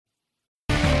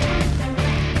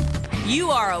You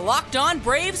are a Locked On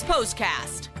Braves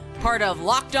postcast, part of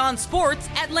Locked On Sports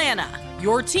Atlanta,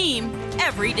 your team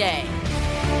every day.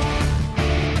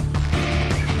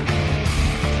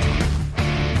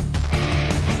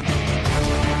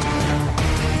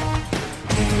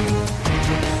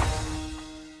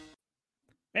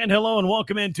 And hello and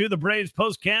welcome into the Braves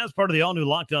postcast, part of the all-new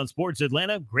Locked On Sports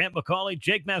Atlanta. Grant McCauley,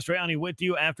 Jake Mastriani with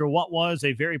you after what was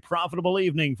a very profitable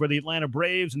evening for the Atlanta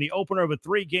Braves in the opener of a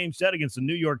 3-game set against the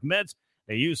New York Mets.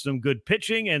 They used some good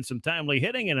pitching and some timely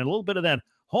hitting and a little bit of that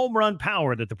home run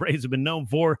power that the Braves have been known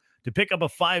for to pick up a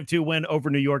 5-2 win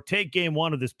over New York. Take game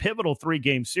one of this pivotal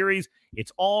 3-game series.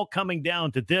 It's all coming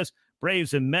down to this.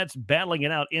 Braves and Mets battling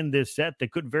it out in this set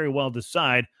that could very well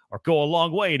decide, or go a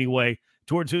long way anyway,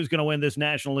 towards who's going to win this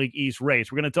National League East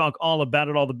race. We're going to talk all about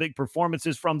it, all the big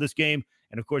performances from this game,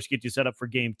 and of course, get you set up for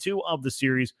game 2 of the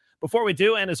series. Before we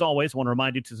do, and as always, I want to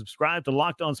remind you to subscribe to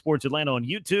Locked On Sports Atlanta on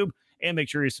YouTube, and make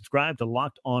sure you subscribe to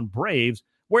Locked On Braves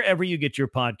wherever you get your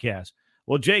podcasts.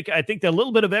 Well, Jake, I think that a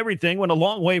little bit of everything went a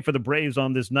long way for the Braves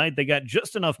on this night. They got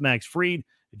just enough Max Fried,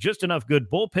 just enough good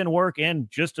bullpen work, and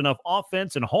just enough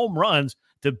offense and home runs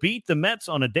to beat the Mets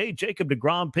on a day Jacob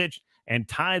deGrom pitched and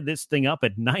tied this thing up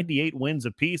at 98 wins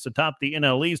apiece atop the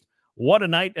NL East. What a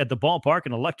night at the ballpark,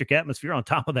 an electric atmosphere on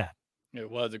top of that. It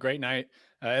was a great night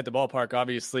at the ballpark,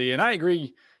 obviously. And I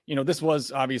agree, this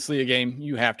was obviously a game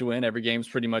you have to win. Every game's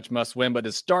pretty much must win. But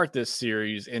to start this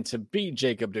series and to beat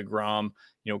Jacob deGrom,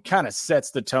 kind of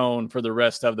sets the tone for the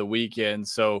rest of the weekend.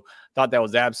 So thought that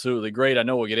was absolutely great. I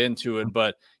know we'll get into it,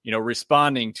 but,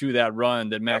 responding to that run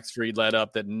that Max Fried led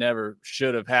up that never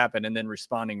should have happened, and then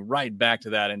responding right back to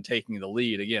that and taking the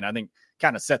lead again, I think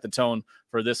kind of set the tone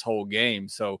for this whole game.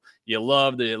 So you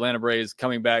love the Atlanta Braves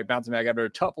coming back, bouncing back after a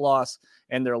tough loss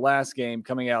and their last game,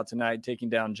 coming out tonight, taking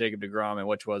down Jacob deGrom, and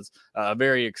which was a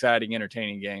very exciting,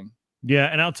 entertaining game. Yeah,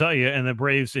 and I'll tell you, and the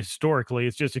Braves historically,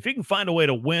 it's just if you can find a way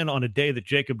to win on a day that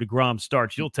Jacob deGrom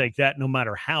starts, you'll take that no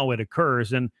matter how it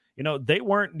occurs. And, they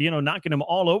weren't, knocking him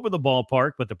all over the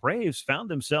ballpark, but the Braves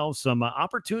found themselves some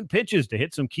opportune pitches to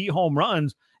hit some key home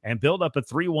runs and build up a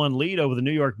 3-1 lead over the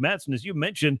New York Mets. And as you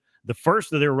mentioned, the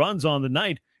first of their runs on the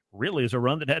night really is a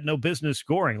run that had no business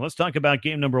scoring. Let's talk about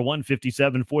game number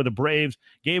 157 for the Braves.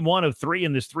 Game 1 of 3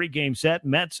 in this 3-game set.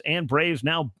 Mets and Braves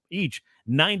now each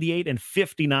 98 and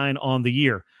 59 on the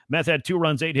year. Mets had 2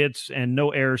 runs, 8 hits, and no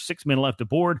errors, 6 men left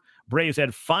aboard. Braves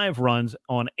had 5 runs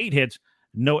on 8 hits,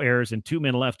 no errors, and 2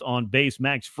 men left on base.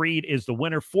 Max Fried is the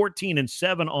winner, 14 and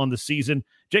 7 on the season.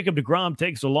 Jacob deGrom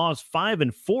takes a loss, 5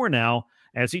 and 4 now,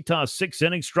 as he tossed 6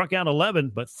 innings, struck out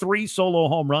 11, but 3 solo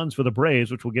home runs for the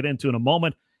Braves, which we'll get into in a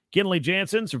moment. Kenley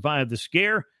Jansen survived the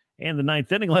scare, and the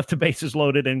 9th inning left the bases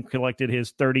loaded and collected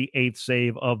his 38th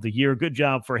save of the year. Good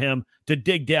job for him to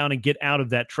dig down and get out of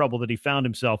that trouble that he found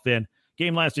himself in.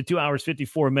 Game lasted 2 hours,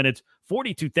 54 minutes,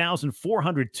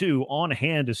 42,402 on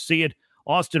hand to see it.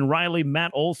 Austin Riley,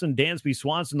 Matt Olson, Dansby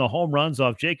Swanson, the home runs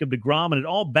off Jacob deGrom, and it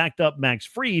all backed up Max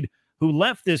Fried, who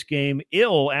left this game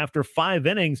ill after 5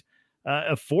 innings.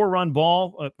 A 4-hit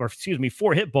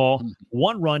ball,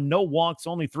 1 run, no walks,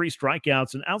 only 3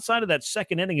 strikeouts. And outside of that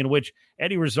second inning in which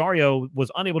Eddie Rosario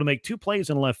was unable to make 2 plays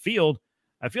in left field,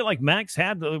 I feel like Max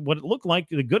had what it looked like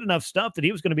the good enough stuff that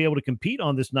he was going to be able to compete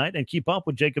on this night and keep up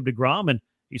with Jacob deGrom, and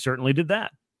he certainly did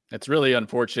that. It's really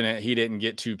unfortunate he didn't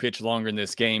get to pitch longer in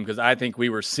this game, because I think we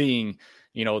were seeing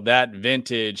that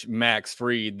vintage Max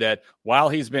Fried that while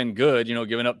he's been good,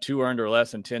 giving up 2 earned or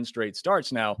less in 10 straight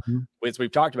starts now, as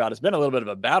we've talked about, it's been a little bit of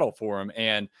a battle for him.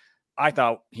 And I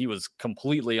thought he was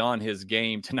completely on his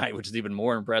game tonight, which is even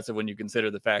more impressive when you consider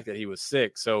the fact that he was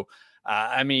sick. So,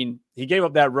 he gave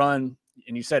up that run,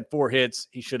 and you said 4 hits.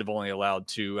 He should have only allowed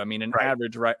 2. An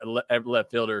average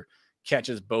left fielder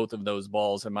catches both of those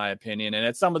balls, in my opinion. And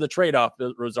it's some of the trade-off.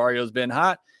 Rosario's been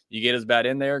hot. You get his bat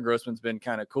in there. Grossman's been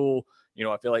kind of cool.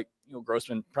 I feel like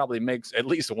Grossman probably makes at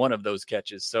least one of those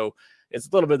catches. So it's a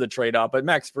little bit of the trade-off. But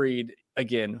Max Fried,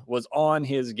 again, was on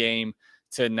his game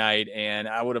tonight, and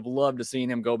I would have loved to seen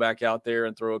him go back out there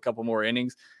and throw a couple more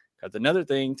innings. Because another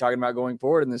thing, talking about going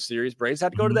forward in this series, Braves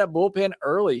had to go to that bullpen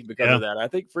early because of that. I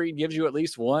think Fried gives you at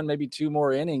least 1, maybe 2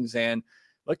 more innings. And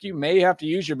look, you may have to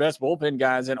use your best bullpen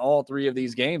guys in all 3 of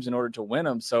these games in order to win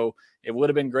them. So it would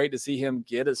have been great to see him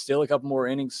get still a couple more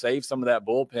innings, save some of that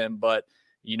bullpen. But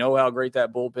you know how great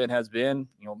that bullpen has been.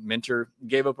 Minter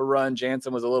gave up a run.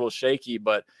 Jansen was a little shaky,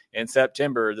 but in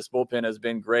September, this bullpen has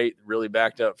been great, really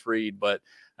backed up Fried. But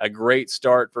a great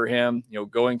start for him,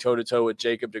 going toe-to-toe with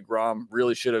Jacob deGrom.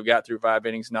 Really should have got through 5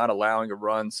 innings, not allowing a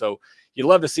run. So you'd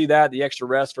love to see that. The extra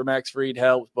rest for Max Fried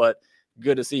helps, but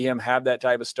good to see him have that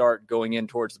type of start going in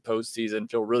towards the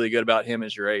postseason. Feel really good about him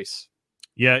as your ace.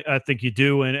 Yeah, I think you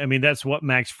do. And I mean, that's what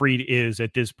Max Fried is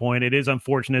at this point. It is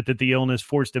unfortunate that the illness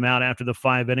forced him out after the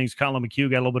 5 innings. Colin McHugh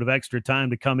got a little bit of extra time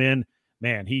to come in.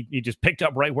 Man, he just picked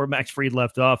up right where Max Fried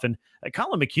left off. And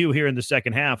Colin McHugh here in the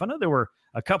second half, I know there were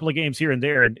a couple of games here and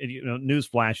there. And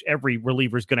newsflash, every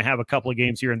reliever is going to have a couple of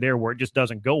games here and there where it just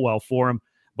doesn't go well for him.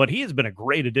 But he has been a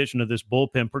great addition to this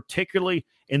bullpen, particularly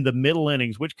in the middle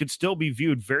innings, which could still be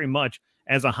viewed very much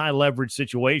as a high leverage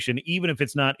situation. Even if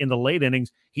it's not in the late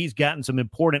innings, he's gotten some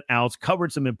important outs,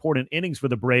 covered some important innings for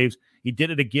the Braves. He did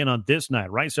it again on this night.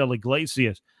 Raisel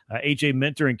Iglesias, AJ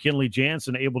Minter, and Kenley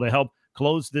Jansen able to help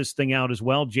close this thing out as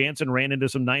well. Jansen ran into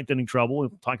some ninth inning trouble.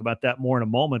 We'll talk about that more in a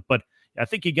moment. But I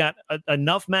think he got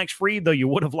enough Max Fried, though you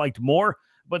would have liked more.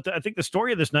 But I think the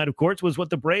story of this night, of course, was what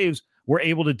the Braves were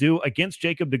able to do against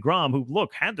Jacob deGrom, who,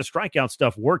 look, had the strikeout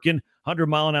stuff working,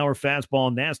 100-mile-an-hour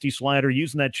fastball, nasty slider,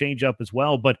 using that changeup as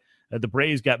well. But the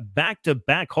Braves got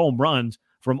back-to-back home runs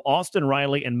from Austin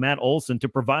Riley and Matt Olson to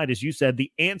provide, as you said,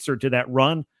 the answer to that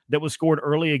run that was scored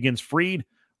early against Fried.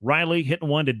 Riley hitting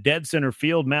one to dead center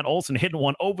field. Matt Olson hitting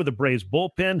one over the Braves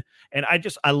bullpen. And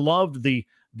I loved the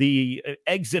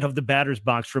exit of the batter's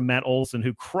box from Matt Olson,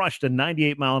 who crushed a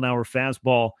 98-mile-an-hour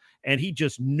fastball, and he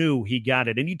just knew he got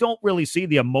it. And you don't really see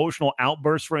the emotional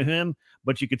outburst from him,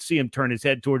 but you could see him turn his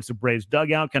head towards the Braves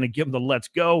dugout, kind of give him the let's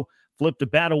go, flip the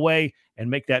bat away, and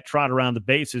make that trot around the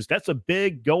bases. That's a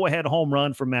big go-ahead home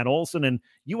run for Matt Olson, and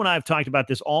you and I have talked about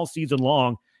this all season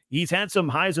long. He's had some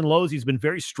highs and lows. He's been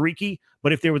very streaky,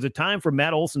 but if there was a time for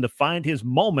Matt Olson to find his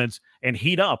moments and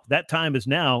heat up, that time is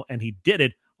now, and he did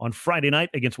it on Friday night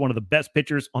against one of the best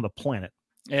pitchers on the planet.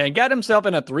 And got himself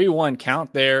in a 3-1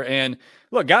 count there. And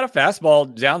look, got a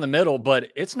fastball down the middle,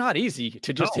 but it's not easy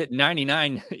to just hit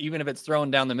 99, even if it's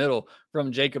thrown down the middle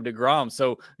from Jacob deGrom.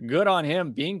 So good on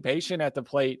him being patient at the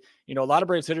plate. You know, a lot of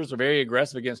Braves hitters are very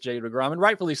aggressive against Jacob deGrom, and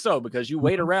rightfully so, because you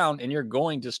wait around and you're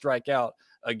going to strike out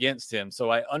against him. So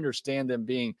I understand them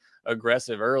being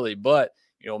aggressive early, but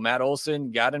you know, Matt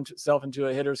Olson got himself into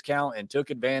a hitter's count and took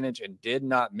advantage and did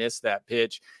not miss that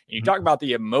pitch. And you talk about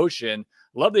the emotion.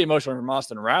 Love the emotion from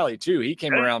Austin Riley, too. He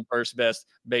came around first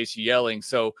base yelling.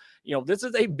 So, you know, this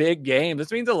is a big game.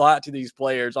 This means a lot to these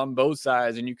players on both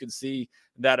sides, and you can see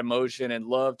that emotion and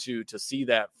love to see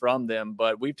that from them.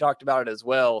 But we've talked about it as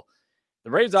well. The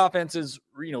Braves offense is,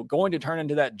 you know, going to turn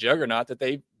into that juggernaut that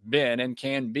they've been and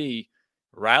can be.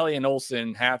 Riley and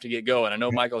Olson have to get going. I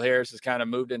know Michael Harris has kind of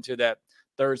moved into that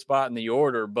third spot in the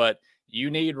order, but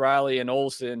you need Riley and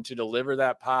Olson to deliver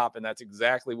that pop, and that's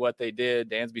exactly what they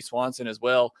did. Dansby Swanson as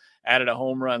well added a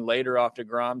home run later off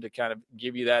deGrom to kind of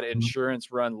give you that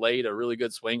insurance run late, a really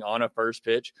good swing on a first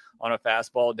pitch on a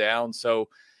fastball down. So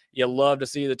you love to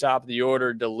see the top of the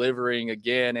order delivering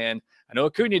again. And I know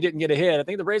Acuna didn't get a hit. I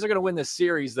think the Braves are going to win this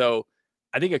series, though.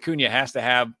 I think Acuna has to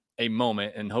have a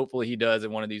moment, and hopefully he does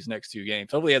in one of these next 2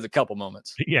 games. Hopefully he has a couple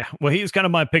moments. Yeah, well, he's kind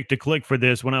of my pick to click for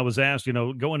this. When I was asked, you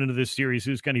know, going into this series,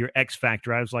 who's kind of your X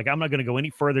factor, I was like, I'm not going to go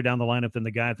any further down the lineup than the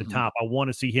guy at the top. I want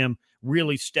to see him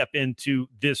really step into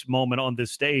this moment on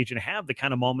this stage and have the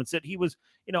kind of moments that he was,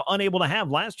 you know, unable to have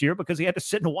last year because he had to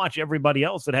sit and watch everybody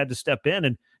else that had to step in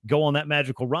and go on that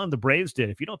magical run the Braves did.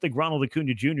 If you don't think Ronald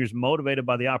Acuna Jr. is motivated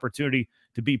by the opportunity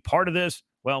to be part of this,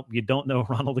 well, you don't know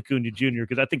Ronald Acuna Jr.,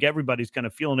 because I think everybody's kind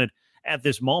of feeling it at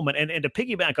this moment. And to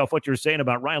piggyback off what you're saying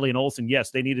about Riley and Olson, yes,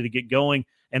 they needed to get going,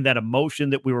 and that emotion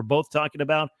that we were both talking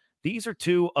about, these are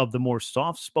 2 of the more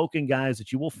soft-spoken guys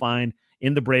that you will find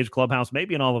in the Braves clubhouse,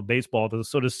 maybe in all of baseball.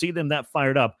 So to see them that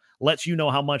fired up lets you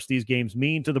know how much these games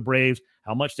mean to the Braves,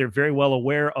 how much they're very well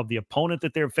aware of the opponent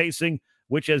that they're facing,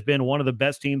 which has been one of the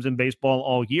best teams in baseball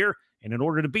all year. And in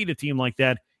order to beat a team like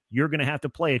that, you're going to have to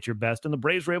play at your best. And the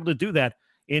Braves were able to do that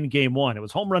in game 1. It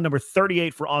was home run number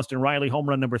 38 for Austin Riley, home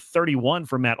run number 31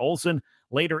 for Matt Olson.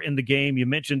 Later in the game, you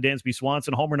mentioned Dansby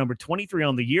Swanson, homer number 23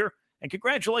 on the year. And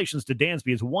congratulations to Dansby,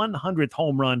 his 100th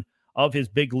home run of his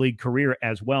big league career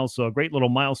as well. So a great little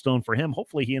milestone for him.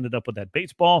 Hopefully he ended up with that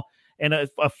baseball. And a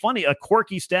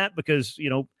quirky stat, because, you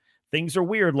know, things are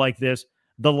weird like this.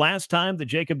 The last time that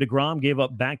Jacob deGrom gave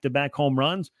up back-to-back home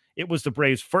runs, it was the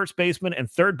Braves' first baseman and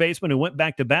third baseman who went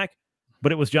back-to-back,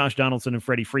 but it was Josh Donaldson and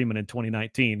Freddie Freeman in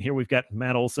 2019. Here we've got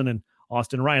Matt Olson and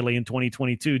Austin Riley in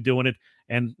 2022 doing it.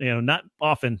 And, you know, not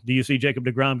often do you see Jacob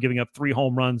deGrom giving up 3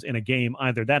 home runs in a game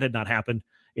either. That had not happened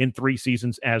in 3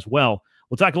 seasons as well.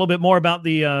 We'll talk a little bit more about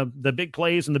the big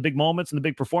plays and the big moments and the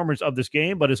big performers of this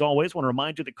game. But as always, I want to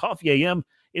remind you that Coffee AM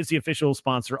is the official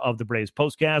sponsor of the Braves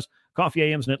Postcast. Coffee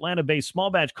AM is an Atlanta-based small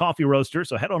batch coffee roaster.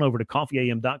 So head on over to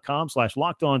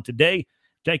coffeeam.com/lockedon today.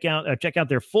 Check out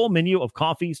their full menu of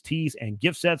coffees, teas, and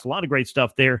gift sets. A lot of great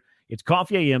stuff there. It's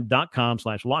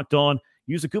coffeeam.com/lockedon.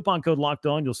 Use the coupon code Locked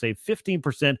On. You'll save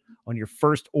 15% on your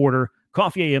first order.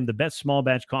 Coffee AM, the best small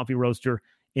batch coffee roaster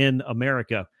in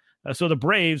America. So the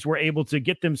Braves were able to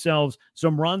get themselves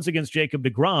some runs against Jacob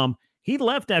deGrom. He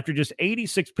left after just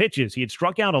 86 pitches. He had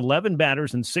struck out 11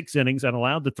 batters in 6 innings and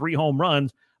allowed the 3 home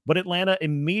runs, but Atlanta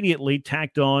immediately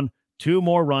tacked on 2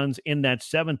 more runs in that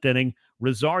 7th inning.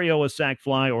 Rosario a sac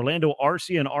fly, Orlando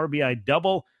Arcia an RBI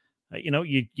double.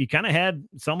 You kind of had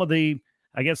some of the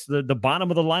bottom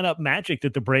of the lineup magic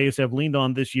that the Braves have leaned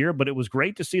on this year, but it was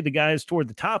great to see the guys toward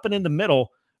the top and in the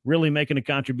middle really making a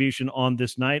contribution on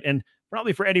this night. And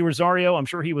probably for Eddie Rosario, I'm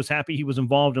sure he was happy he was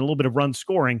involved in a little bit of run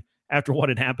scoring after what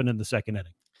had happened in the 2nd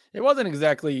inning. It wasn't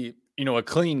exactly, a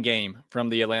clean game from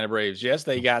the Atlanta Braves. Yes,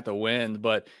 they got the win,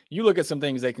 but you look at some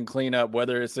things they can clean up,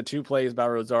 whether it's the 2 plays by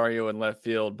Rosario in left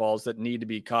field, balls that need to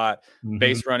be caught,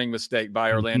 base running mistake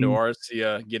by Orlando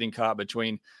Arcia, getting caught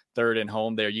between third and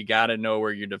home there. You got to know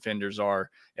where your defenders are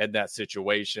at that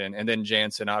situation. And then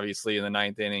Jansen, obviously, in the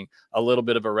 9th inning, a little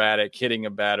bit of erratic, hitting a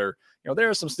batter. There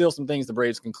are still some things the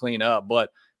Braves can clean up, but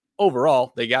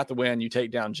overall, they got the win. You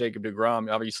take down Jacob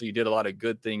deGrom. Obviously, you did a lot of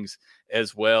good things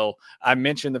as well. I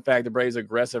mentioned the fact the Braves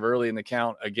aggressive early in the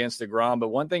count against deGrom, but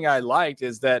one thing I liked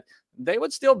is that they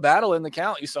would still battle in the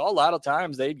count. You saw a lot of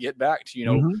times they'd get back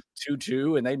to,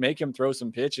 2-2, and they'd make him throw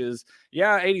some pitches.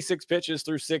 Yeah, 86 pitches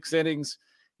through 6 innings.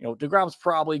 deGrom's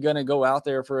probably going to go out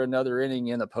there for another inning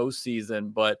in the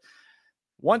postseason, but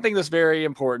one thing that's very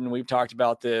important, we've talked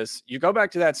about this, you go back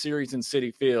to that series in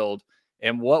Citi Field,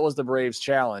 and what was the Braves'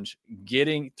 challenge?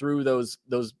 Getting through those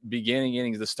beginning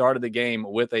innings, the start of the game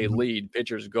with a lead,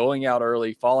 pitchers going out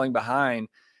early, falling behind.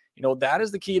 That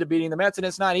is the key to beating the Mets, and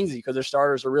it's not easy because their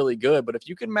starters are really good. But if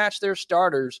you can match their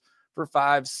starters for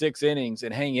 5-6 innings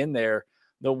and hang in there,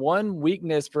 the one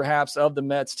weakness perhaps of the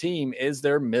Mets team is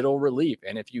their middle relief.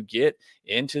 And if you get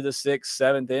into the 6th,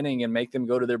 7th inning and make them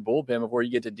go to their bullpen before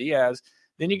you get to Diaz,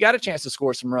 then you got a chance to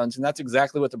score some runs. And that's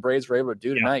exactly what the Braves were able to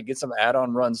do tonight, get some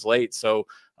add-on runs late. So,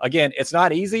 again, it's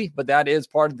not easy, but that is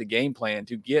part of the game plan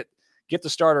to get the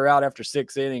starter out after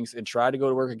 6 innings and try to go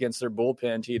to work against their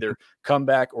bullpen to either come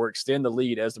back or extend the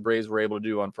lead as the Braves were able to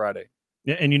do on Friday.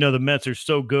 Yeah, and the Mets are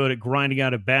so good at grinding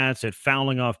out at bats, at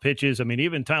fouling off pitches.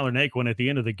 Even Tyler Naquin at the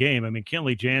end of the game,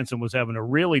 Kenley Jansen was having to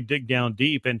really dig down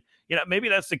deep. And, maybe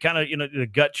that's the kind of, the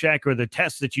gut check or the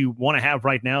test that you want to have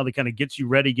right now that kind of gets you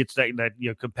ready, gets that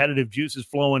competitive juices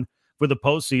flowing for the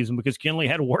postseason, because Kenley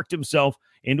had worked himself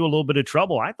into a little bit of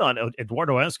trouble. I thought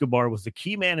Eduardo Escobar was the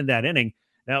key man in that inning.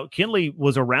 Now, Kenley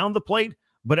was around the plate,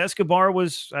 but Escobar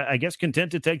was, I guess,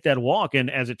 content to take that walk. And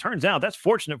as it turns out, that's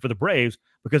fortunate for the Braves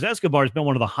because Escobar has been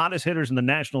one of the hottest hitters in the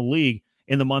National League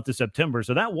in the month of September.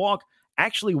 So that walk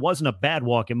actually wasn't a bad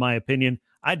walk, in my opinion.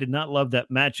 I did not love that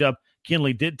matchup.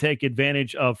 Kenley did take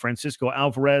advantage of Francisco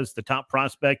Alvarez, the top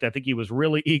prospect. I think he was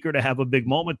really eager to have a big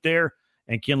moment there,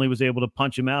 and Kenley was able to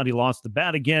punch him out. He lost the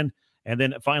bat again, and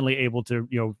then finally able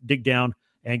to, dig down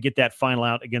and get that final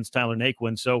out against Tyler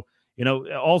Naquin. So,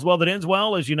 all's well that ends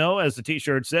well, as as the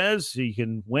T-shirt says. You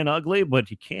can win ugly,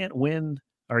 but you can't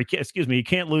you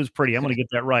can't lose pretty. I'm going to get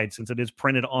that right since it is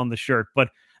printed on the shirt. But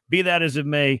be that as it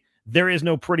may, there is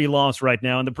no pretty loss right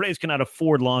now, and the Braves cannot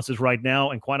afford losses right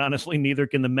now, and quite honestly, neither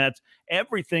can the Mets.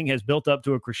 Everything has built up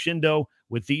to a crescendo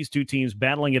with these two teams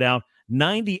battling it out.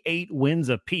 98 wins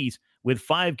apiece with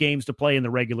 5 games to play in the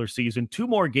regular season, 2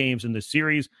 more games in the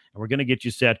series, and we're going to get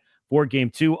you set for Game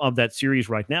 2 of that series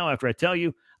right now after I tell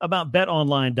you about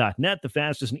BetOnline.net, the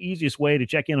fastest and easiest way to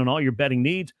check in on all your betting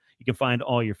needs. You can find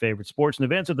all your favorite sports and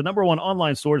events at the #1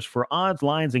 online source for odds,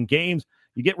 lines, and games.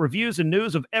 You get reviews and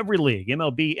news of every league,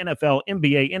 MLB, NFL,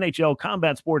 NBA, NHL,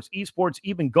 combat sports, esports,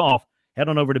 even golf. Head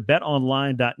on over to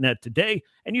BetOnline.net today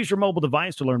and use your mobile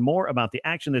device to learn more about the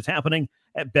action that's happening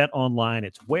at BetOnline.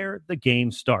 It's where the game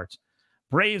starts.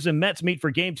 Braves and Mets meet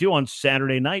for Game 2 on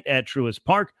Saturday night at Truist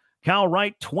Park. Kyle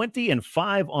Wright,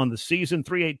 20-5 on the season,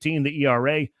 3.18 the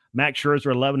ERA. Max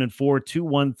Scherzer, 11-4,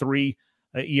 2.13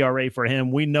 ERA for him.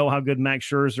 We know how good Max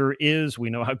Scherzer is. We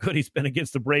know how good he's been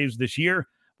against the Braves this year.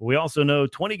 But we also know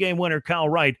 20-game winner Kyle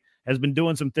Wright has been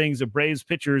doing some things that Braves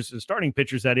pitchers, starting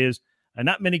pitchers that is,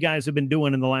 not many guys have been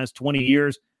doing in the last 20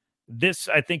 years. This,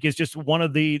 I think, is just one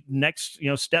of the next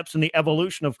steps in the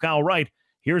evolution of Kyle Wright.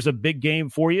 Here's a big game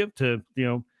for you to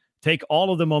take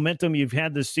all of the momentum you've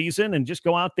had this season and just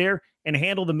go out there and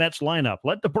handle the Mets lineup.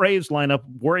 Let the Braves lineup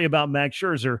worry about Max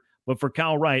Scherzer, but for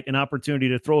Kyle Wright, an opportunity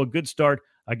to throw a good start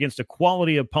against a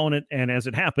quality opponent, and as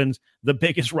it happens, the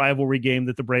biggest rivalry game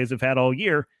that the Braves have had all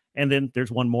year, and then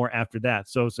there's one more after that.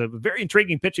 So it's a very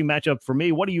intriguing pitching matchup for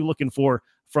me. What are you looking for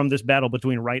from this battle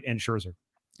between Wright and Scherzer?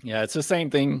 Yeah, it's the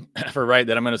same thing for Wright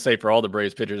that I'm going to say for all the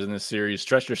Braves pitchers in this series.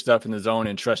 Trust your stuff in the zone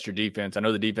and trust your defense. I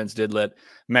know the defense did let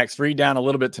Max Fried down a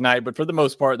little bit tonight, but for the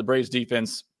most part, the Braves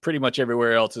defense pretty much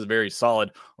everywhere else is very solid.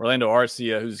 Orlando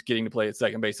Arcia, who's getting to play at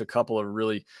second base, a couple of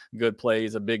really good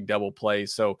plays, a big double play.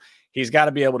 So he's got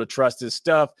to be able to trust his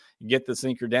stuff, get the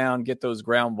sinker down, get those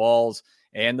ground balls.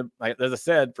 And as I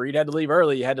said, Fried had to leave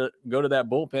early. You had to go to that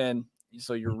bullpen.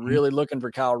 So you're really looking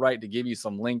for Kyle Wright to give you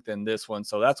some length in this one.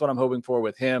 So that's what I'm hoping for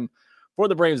with him. For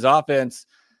the Braves offense,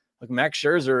 look, Max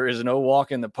Scherzer is no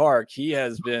walk in the park.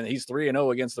 He's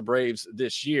 3-0 against the Braves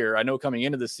this year. I know coming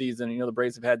into the season, the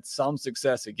Braves have had some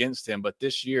success against him, but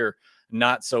this year,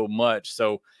 not so much.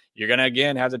 So you're going to,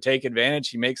 again, have to take advantage.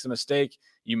 He makes a mistake,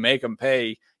 you make him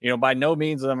pay. By no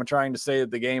means am I trying to say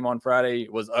that the game on Friday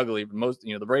was ugly.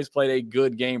 The Braves played a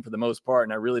good game for the most part,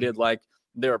 and I really did like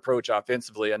their approach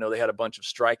offensively. I know they had a bunch of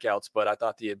strikeouts, but I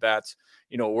thought the at-bats,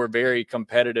 were very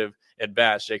competitive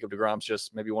at-bats. Jacob deGrom's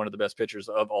just maybe one of the best pitchers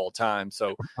of all time.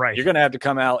 So You're going to have to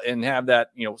come out and have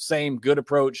that, same good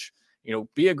approach,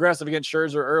 be aggressive against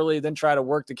Scherzer early, then try to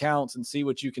work the counts and see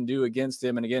what you can do against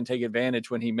him. And again, take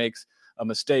advantage when he makes a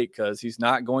mistake, because he's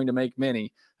not going to make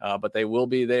many, but they will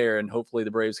be there. And hopefully the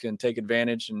Braves can take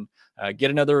advantage and get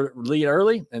another lead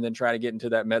early and then try to get into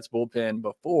that Mets bullpen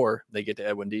before they get to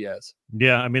Edwin Diaz.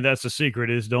 Yeah, I mean, that's the secret,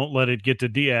 is don't let it get to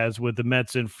Diaz with the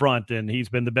Mets in front. And he's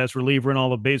been the best reliever in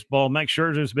all of baseball. Max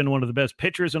Scherzer has been one of the best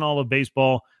pitchers in all of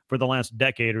baseball for the last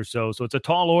decade or so. So it's a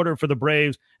tall order for the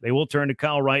Braves. They will turn to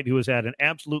Kyle Wright, who has had an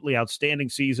absolutely outstanding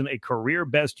season, a career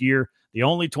best year, the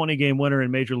only 20-game winner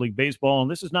in Major League Baseball.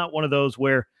 And this is not one of those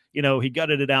where, he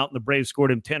gutted it out and the Braves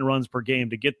scored him 10 runs per game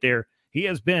to get there. He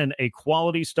has been a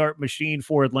quality start machine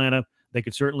for Atlanta. They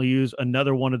could certainly use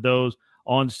another one of those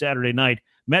on Saturday night.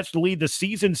 Mets to lead the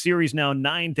season series now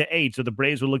 9-8, so the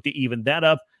Braves will look to even that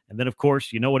up. And then, of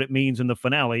course, you know what it means in the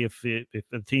finale. If the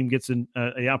team gets an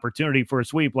opportunity for a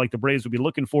sweep like the Braves would be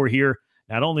looking for here,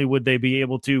 not only would they be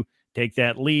able to take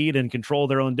that lead and control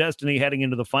their own destiny heading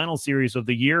into the final series of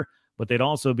the year, but they'd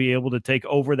also be able to take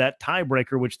over that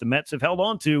tiebreaker, which the Mets have held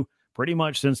on to pretty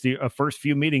much since the first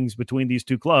few meetings between these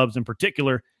two clubs, in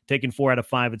particular, taking 4 out of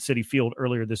 5 at Citi Field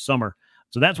earlier this summer.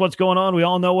 So that's what's going on. We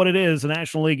all know what it is. The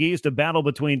National League East, a battle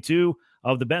between two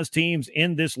of the best teams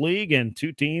in this league and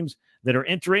two teams that are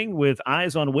entering with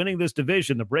eyes on winning this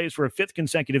division. The Braves for a 5th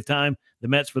consecutive time, the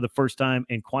Mets for the first time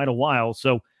in quite a while.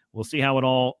 So we'll see how it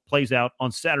all plays out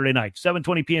on Saturday night.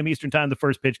 7:20 p.m. Eastern time, the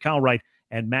first pitch. Kyle Wright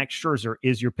and Max Scherzer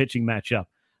is your pitching matchup.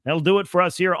 That'll do it for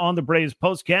us here on the Braves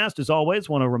Postcast. As always,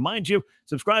 want to remind you,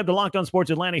 subscribe to Locked On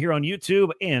Sports Atlanta here on YouTube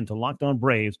and to Locked On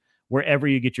Braves wherever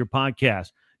you get your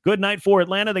podcasts. Good night for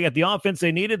Atlanta. They got the offense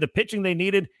they needed, the pitching they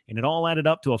needed, and it all added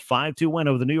up to a 5-2 win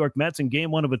over the New York Mets in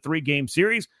Game 1 of a 3-game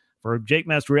series. For Jake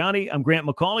Mastriani, I'm Grant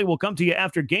McCauley. We'll come to you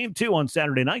after Game 2 on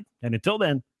Saturday night. And until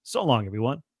then, so long,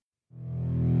 everyone.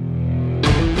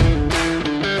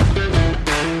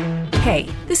 Hey,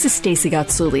 this is Stacey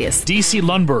Gotsoulias, DC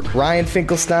Lundberg, Ryan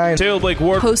Finkelstein, Taylor Blake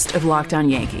Ward, host of Locked On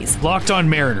Yankees, Locked On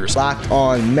Mariners, Locked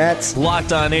On Mets,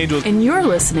 Locked On Angels, and you're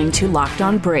listening to Locked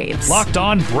On Braves. Locked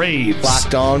On Braves.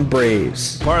 Locked On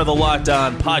Braves. Part of the Locked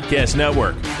On Podcast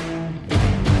Network,